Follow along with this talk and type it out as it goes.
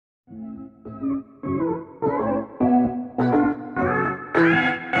Hello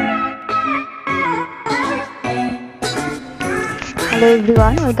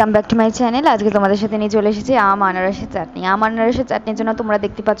everyone, welcome back to my channel. আজকে তোমাদের সাথে নিয়ে চলে এসেছি আম আনারসের চাটনি। আম আনারসের চাটনির জন্য তোমরা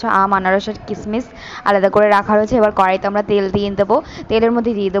দেখতে পাচ্ছ আম আনারসের কিশমিশ আলাদা করে রাখা রয়েছে। এবার কড়াইতে আমরা তেল দিয়ে দেবো। তেলের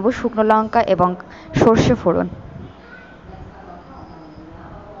মধ্যে দিয়ে দেবো শুকনো লঙ্কা এবং সর্ষে ফোড়ন।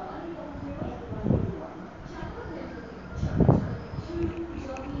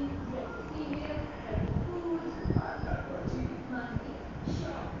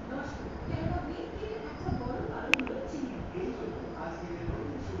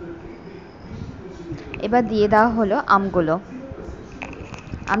 এবার দিয়ে দেওয়া হলো আমগুলো।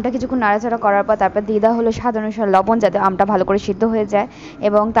 আমটা কিছুক্ষণ নাড়াচাড়া করার পর তারপর দিয়ে দেওয়া হলো স্বাদ অনুসারে লবণ, যাতে আমটা ভালো করে সিদ্ধ হয়ে যায়,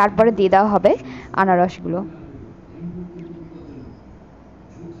 এবং তারপরে দিয়ে দেওয়া হবে আনারসগুলো।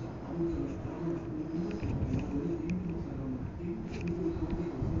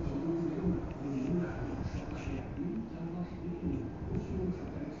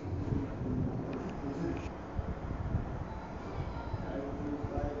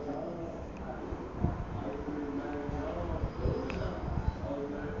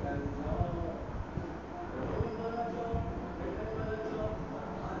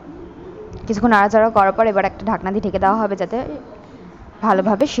 কিছুক্ষণ নাড়াচাড়া করার পর এবার একটা ঢাকনা দিয়ে ঢেকে দেওয়া হবে, যাতে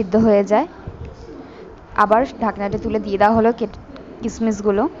ভালোভাবে সিদ্ধ হয়ে যায়। আবার ঢাকনাটা তুলে দিয়ে দেওয়া হলো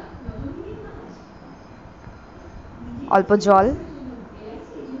কিশমিশগুলো, অল্প জল,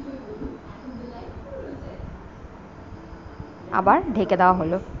 আবার ঢেকে দেওয়া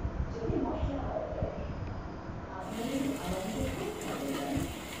হলো।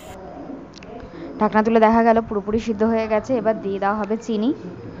 ঢাকনা তুলে দেখা গেল পুরোপুরি সিদ্ধ হয়ে গেছে। এবার দিয়ে দেওয়া হবে চিনি।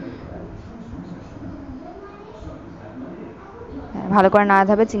 ভালো করে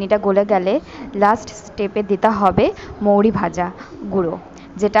নাড়াতে হবে। চিনিটা গলে গেলে লাস্ট স্টেপে দিতে হবে মৌরি ভাজা গুঁড়ো,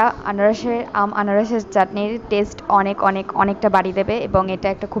 যেটা আনারসের চাটনির টেস্ট অনেকটা বাড়িয়ে দেবে, এবং এটা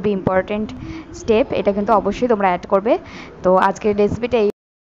একটা খুবই ইম্পর্টেন্ট স্টেপ। এটা কিন্তু অবশ্যই তোমরা অ্যাড করবে। তো আজকের রেসিপিটা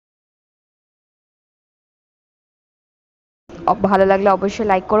ভালো লাগলে অবশ্যই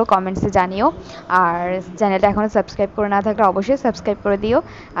লাইক করো, কমেন্টসে জানিও, আর চ্যানেলটা এখনও সাবস্ক্রাইব করে না থাকলে অবশ্যই সাবস্ক্রাইব করে দিও।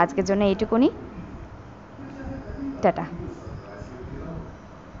 আজকের জন্য এইটুকুনি, টাটা।